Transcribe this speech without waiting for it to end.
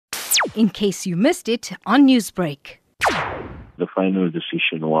in case you missed it on Newsbreak. The final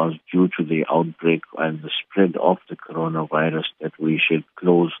decision was due to the outbreak and the spread of the coronavirus that we should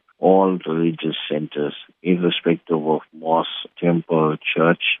close all religious centers, irrespective of mosque, temple,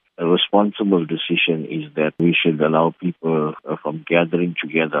 church. A responsible decision is that we should allow people from gathering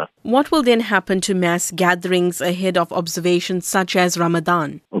together. What will then happen to mass gatherings ahead of observations such as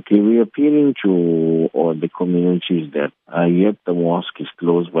Ramadan? Okay, we're appealing to all the communities that yet the mosque is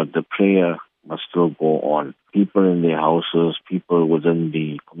closed, but the prayer must still go on. People in their houses, people within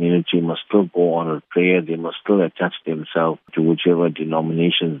the community must still go on with prayer. They must still attach themselves to whichever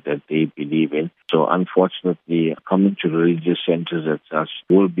denominations that they believe in. So unfortunately, coming to religious centers as such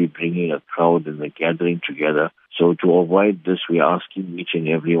will be bringing a crowd and a gathering together. So to avoid this, we are asking each and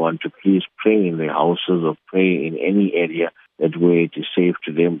everyone to please pray in their houses or pray in any area that way it is safe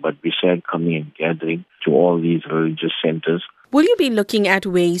to them. But besides coming and gathering to all these religious centers, will you be looking at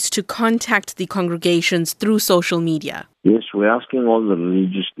ways to contact the congregations through social media? Yes, we're asking all the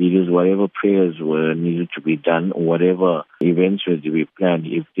religious leaders, whatever prayers were needed to be done, whatever events were to be planned,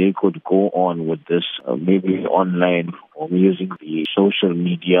 if they could go on with this, maybe online or using the social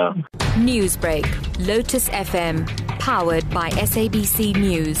media. Newsbreak, Lotus FM, powered by SABC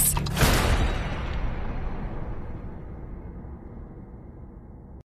News.